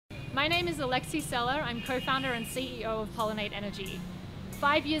My name is Alexi Seller. I'm co-founder and CEO of Pollinate Energy.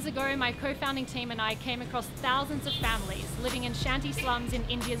 5 years ago, my co-founding team and I came across thousands of families living in shanty slums in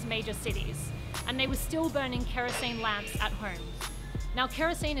India's major cities, and they were still burning kerosene lamps at home. Now,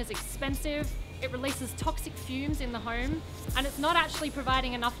 kerosene is expensive, it releases toxic fumes in the home, and it's not actually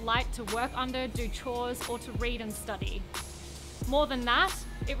providing enough light to work under, do chores, or to read and study. More than that,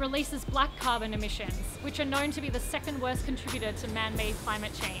 it releases black carbon emissions, which are known to be the second worst contributor to man-made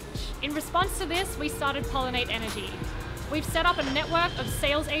climate change. In response to this, we started Pollinate Energy. We've set up a network of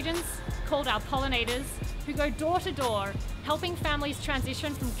sales agents called our pollinators who go door to door, helping families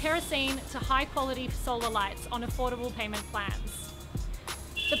transition from kerosene to high-quality solar lights on affordable payment plans.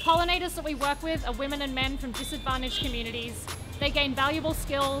 The pollinators that we work with are women and men from disadvantaged communities. They gain valuable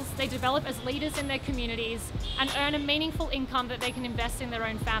skills, they develop as leaders in their communities, and earn a meaningful income that they can invest in their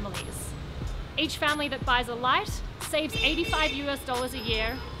own families. Each family that buys a light saves $85 a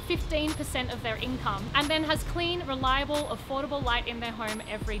year, 15% of their income, and then has clean, reliable, affordable light in their home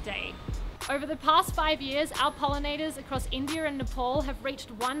every day. Over the past 5 years, our pollinators across India and Nepal have reached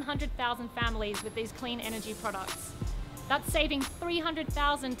 100,000 families with these clean energy products. That's saving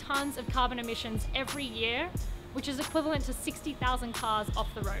 300,000 tons of carbon emissions every year, which is equivalent to 60,000 cars off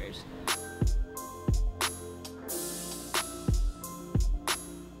the road.